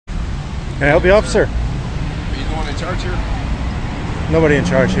Can I help you, officer? Are you the one in charge here? Nobody in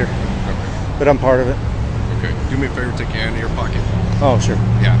charge here, Okay. but I'm part of it. Okay. Do me a favor, take your hand in your pocket. Oh, sure.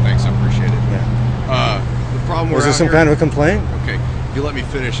 Yeah, thanks. I appreciate it. Yeah. The problem Was this some kind of a complaint? Okay. If you let me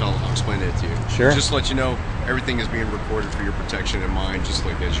finish, I'll explain it to you. Sure. Just to let you know, everything is being recorded for your protection and mine, just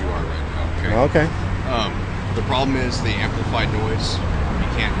like as you are right now. Okay. Okay. The problem is the amplified noise. You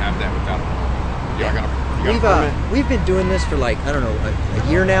can't have that without a permit. You got a permit? We've been doing this for like, I don't know, a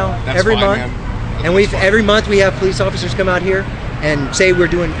year now. That's every fine, month. man. And every month we have police officers come out here and say we're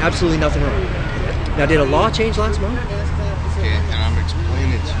doing absolutely nothing wrong. Now, did a law change last month? Okay, and I'm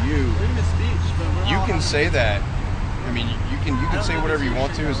explaining it to you. You can say that. I mean, you can say whatever you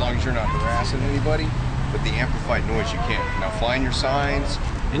want to as long as you're not harassing anybody. But the amplified noise, you can't. Now, flying your signs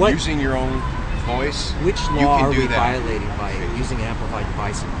and using your own voice. Which you law can are do we that. violating by using an amplified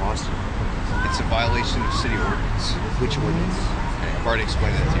device in Boston? It's a violation of city ordinance. Which ordinance? I've already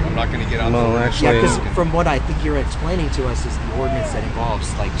explained that to you. I'm not going to get out No, the actually- Yeah, because from what I think you're explaining to us is the ordinance that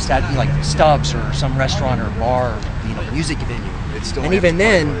involves like Stubbs or some restaurant or bar, music venue. It's still And even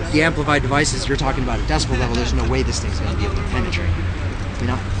then, amplified noise. the amplified devices, you're talking about a decibel level. There's no way this thing's going to be able to penetrate.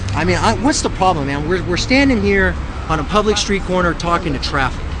 I mean, what's the problem, man? We're standing here on a public street corner talking to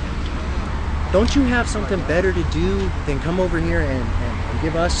traffic. Don't you have something better to do than come over here and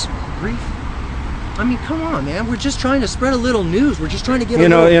give us grief? I mean, come on, man. We're just trying to spread a little news. We're just trying to get more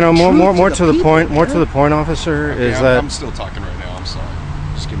to the people, point. More man. to the point, officer, Okay, is I'm, that I'm still talking right now. I'm sorry.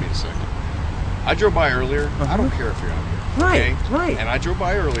 Just give me a second. I drove by earlier. I don't care if you're out here. Right, Okay? right. And I drove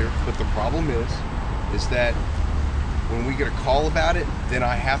by earlier, but the problem is that when we get a call about it, then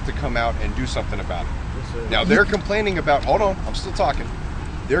I have to come out and do something about it. Now they're complaining about. Hold on, I'm still talking.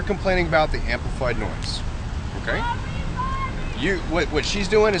 They're complaining about the amplified noise. Okay. What she's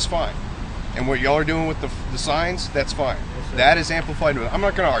doing is fine, and what y'all are doing with the signs, that's fine. That is amplified noise. I'm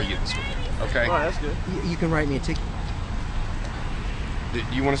not going to argue this with you. Okay. Oh, that's good. You can write me a ticket. Do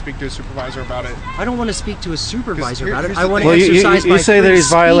you want to speak to a supervisor about it? I don't want to speak to a supervisor Here- about it. here's I the want thing. to well, exercise my you say that free he's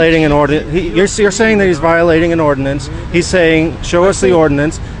speech. violating an ordinance. You're saying that he's violating an ordinance. He's saying, show us the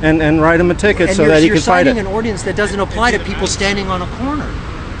ordinance and write him a ticket And so that he you're can fight citing it. an ordinance that doesn't apply to people standing on a corner.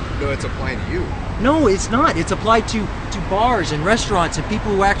 No, it's applying to you. No, it's not. It's applied to bars and restaurants and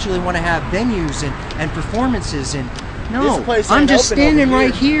people who actually want to have venues and performances and no. This place I'm ain't just open over standing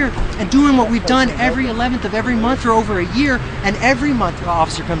right here. here and doing what we've done every 11th of every month for over a year, and every month the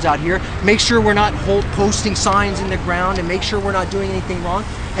officer comes out here, make sure we're not posting signs in the ground and make sure we're not doing anything wrong.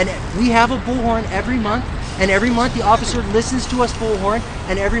 And we have a bullhorn every month, and every month the officer listens to us bullhorn,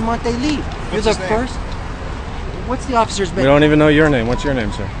 and every month they leave. What's You're his the name? first. What's the officer's We name? don't even know your name. What's your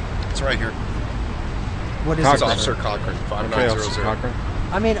name, sir? It's right here. What is It's it? Officer Cochran, Okay, Officer 5900. Cochran.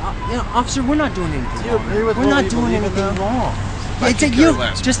 I mean, officer, we're not doing anything Do you wrong. agree with We're what not we doing believe in, anything though? wrong. I It's could a, care you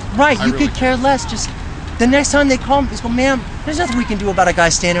less. just right. I You really could care less. Just the next time they call, just go, ma'am. There's nothing we can do about a guy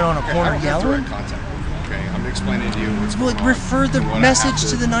standing on a Okay, I corner don't have yelling. direct contact. Okay, I'm explaining to you what's Well, going on. refer the and what I message have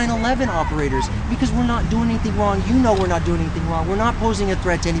to the 911 operators because we're not doing anything wrong. You know we're not doing anything wrong. We're not posing a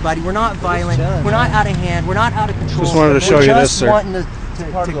threat to anybody. We're not violent. chilling, We're not out of hand. We're not out of control. Just wanted to show we're you just this, sir. wanting to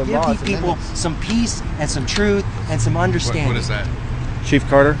Part of the give law, these it's people amendments. some peace and some truth and some understanding. What is that? Chief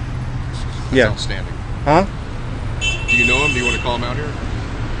Carter? That's Yeah. outstanding. Huh? Do you know him? Do you want to call him out here?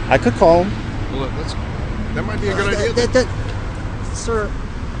 I could call him. Well, that might be a good idea. Sir,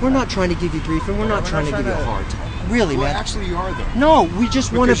 we're not trying to give you grief and we're not trying to give you a hard time. Really, Well, man. actually, you are though. No, we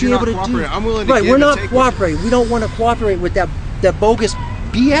just want to Because be you're able not to do. cooperating. I'm willing to right, give we're and not take. cooperating. We don't want to cooperate with that bogus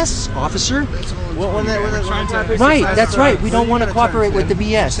BS, officer. Well, when Right, that's right. We don't want to cooperate with the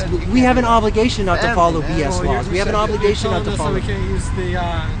BS. We have an obligation not to follow BS laws. We have an obligation not to follow. We can't use the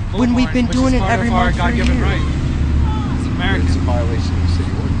When we've been doing it every month for a year. It's It's a American. violation of the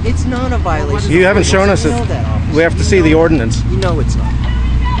city ordinance. It's not a violation. You haven't shown us You it. know that, officer. We have to see the ordinance. You know it's not.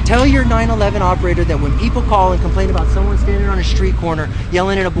 Tell your 911 operator that when people call and complain about someone standing on a street corner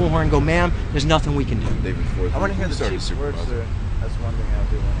yelling at a bullhorn, go, ma'am, there's nothing we can do. David Ford. I want to hear the Sorry, chief's words, supervisor. sir. That's one thing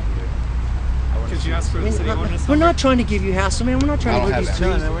I do want to hear. I want to Could see you ask for I the mean, city ordinance we're number? not trying to give you hassle, man. We're not I trying don't to have give you that.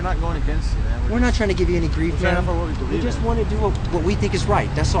 chilling, grief. man. We're not going against you, man. We're not trying to give you any grief, We're trying man. for what we believe We just in. want to do what we think is right.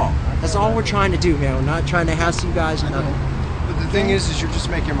 That's all. That's all we're trying to do, man. We're not trying to hassle you guys. Nothing. But the thing is you're just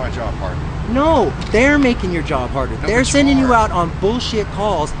making my job harder. No, they're making your job harder. No, They're but you sending you are. out on bullshit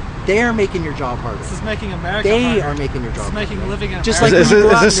calls. They're making your job harder. This is making America They harder. are making your This job is making harder. living in Just America. like Is when you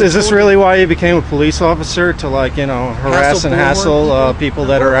go out this and is this report- really why you became a police officer, to harass and hassle bullhorn people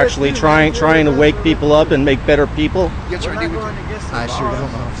that are actually trying to wake people up and make better people? You got your ID with you? I sure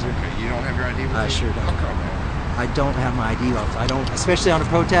don't, officer. Okay, you don't have your ID with you? I sure don't. How come, man? I don't have my ID out. I don't, especially on a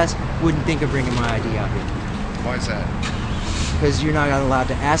protest, wouldn't think of bringing my ID out here. Why is that? because you're not allowed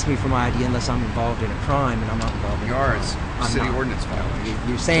to ask me for my ID unless I'm involved in a crime, and I'm not involved in You a are. crime. It's I'm city not. ordinance violation.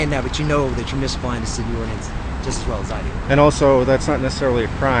 You're saying that, but you know that you're misapplying the city ordinance just as well as I do. And also, that's not necessarily a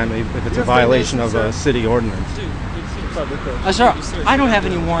crime if it's a violation of a city ordinance. Sir, I don't have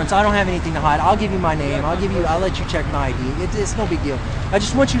any warrants. I don't have anything to hide. I'll give you my name. I'll let you check my ID. It's no big deal. I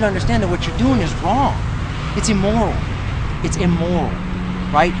just want you to understand that what you're doing is wrong. It's immoral. It's immoral,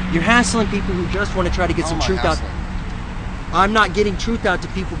 right? You're hassling people who just want to try to get some How am I truth out. hassling? I'm not getting truth out to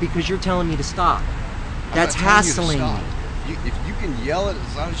people because you're telling me to stop. That's I'm not telling you to hassling stop. me. If you can yell it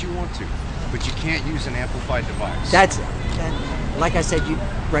as loud as you want to, but you can't use an amplified device. Like I said, you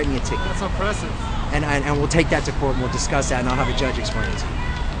write me a ticket. That's oppressive. And we'll take that to court and we'll discuss that and I'll have a judge explain it to you.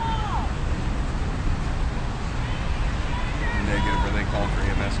 Negative. Are they calling for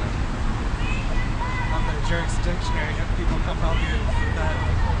EMS now? I'm the jurisdictionary. Have people come out here with that.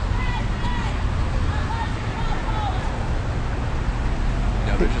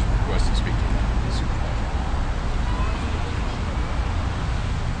 No, they're just requesting to speak to the supervisor.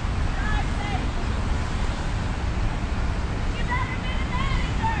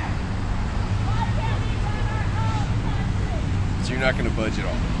 So you're not going to budge at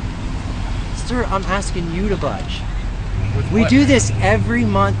all? Sir, I'm asking you to budge. With We what? do this every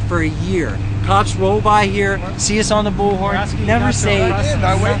month for a year. Cops roll by here, see us on the bullhorn, never say I did.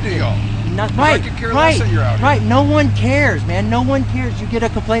 I waved to y'all. right, could care less right, that you're out here. right. No one cares, man. No one cares. You get a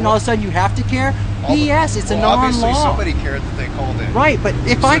complaint, all of a sudden you have to care. All the- BS. It's a well, obviously non-law. somebody cared that they called in. Right, but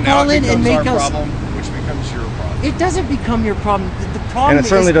if So I now call it in and becomes make our us, problem, which becomes your problem. it doesn't become your problem. The problem And it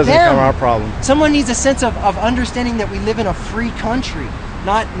certainly is doesn't them. become our problem. Someone needs a sense of understanding that we live in a free country,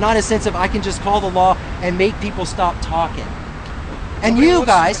 not a sense of I can just call the law and make people stop talking. And Nobody you wants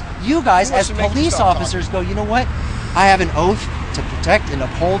guys, who wants as to make you police stop officers go, you know what? I have an oath to protect and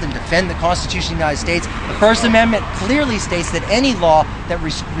uphold and defend the Constitution of the United States. The First Amendment clearly states that any law that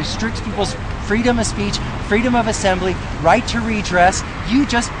restricts people's freedom of speech, freedom of assembly, right to redress, you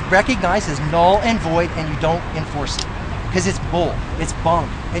just recognize as null and void and you don't enforce it. Because it's bull, it's bunk.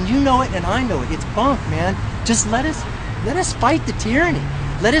 And you know it and I know it, it's bunk, man. Just let us fight the tyranny.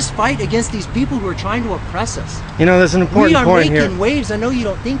 Let us fight against these people who are trying to oppress us. You know, there's an We important are point making here. waves. I know you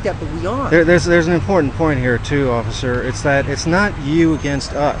don't think that, but we are. There's an important point here too, officer. It's that it's not you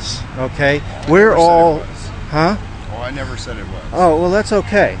against us, okay? We're Never said all, it was. huh? Oh, I never said it was. Oh, well, that's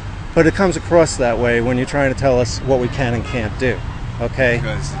okay. But it comes across that way when you're trying to tell us what we can and can't do, okay?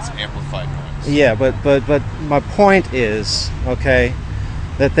 Because it's amplified noise. Yeah, but my point is, okay,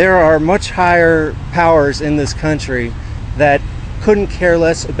 that there are much higher powers in this country that couldn't care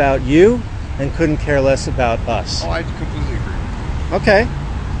less about you and couldn't care less about us. Oh, I completely agree. Okay,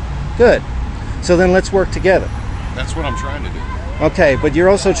 good. So then let's work together. That's what I'm trying to do. Okay, but you're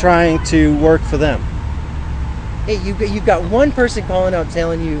also trying to work for them. Hey, you've got one person calling up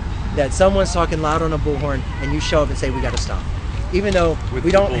telling you that someone's talking loud on a bullhorn, and you show up and say we got to stop, even though With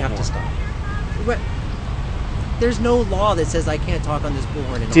we the don't have to bullhorn. stop. But there's no law that says I can't talk on this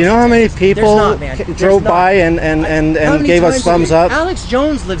bullhorn. Do you know how many people not, man. There's drove not. by and How many gave us times thumbs up? Alex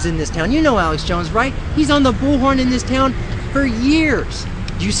Jones lives in this town. You know Alex Jones, right? He's on the bullhorn in this town for years.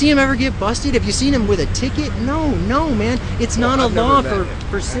 Do you see him ever get busted? Have you seen him with a ticket? No, man. It's not a I've never law met for, him.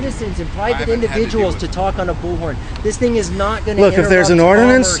 for citizens and I private haven't had to deal individuals with to it. talk on a bullhorn. This thing is not going to Look, if there's an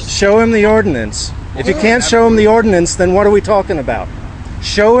ordinance, show him the ordinance. If you can't show him the ordinance, then what are we talking about?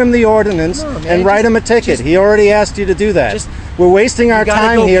 Show him the ordinance No, man, and write him a ticket. He already asked you to do that. just- We're wasting our gotta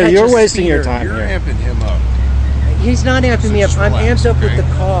time go here. catch You're a wasting your speeder. time You're here. amping him up. He's not amping So me up. just I'm relax, amped up with okay?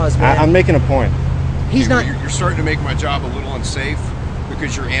 the cause, man. I'm making a point. He's not. You're starting to make my job a little unsafe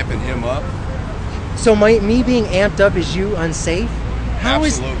because you're amping him up. So me being amped up is you unsafe?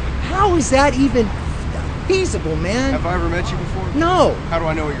 Absolutely. How is that even feasible, man? Have I ever met you before? No. How do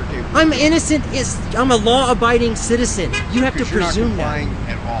I know what you're capable? I'm innocent. I'm a law-abiding citizen. You have to Because you're not presume that. complying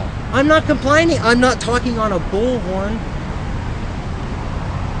at all. I'm not complaining. I'm not talking on a bullhorn.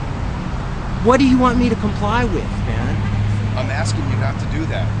 What do you want me to comply with, man? I'm asking you not to do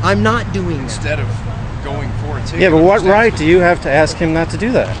that. I'm not doing that. Instead of going for a ticket. Yeah, but I'm what just right asking do you have to ask him not to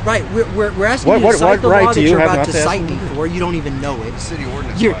do that? Right, we're asking What- you to what cite the right law do that you you're have about not to to ask cite me me to for. You don't even know it. City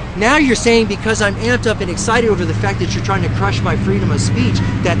ordinance. You're, violation. now you're saying because I'm amped up and excited over the fact that you're trying to crush my freedom of speech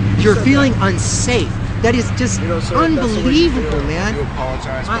that you're feeling unsafe. That is just You know, sir, that's the way you unbelievable, feel. man. I do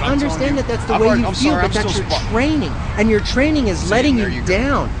apologize. I but I'm understand telling that that's the I'm way already- you I'm feel, sorry, but I'm that's still your spot- training. And your training is letting there you you go.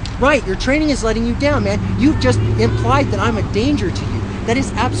 down. Right, your training is letting you down, man. You've just implied that I'm a danger to you. That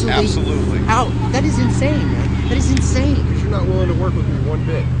is absolutely out. That is insane, man. That is insane. Because you're not willing to work with me one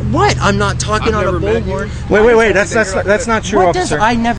bit. What? I'm not talking I've on a never met you. bullhorn. Wait. That's not true, What does officer. I never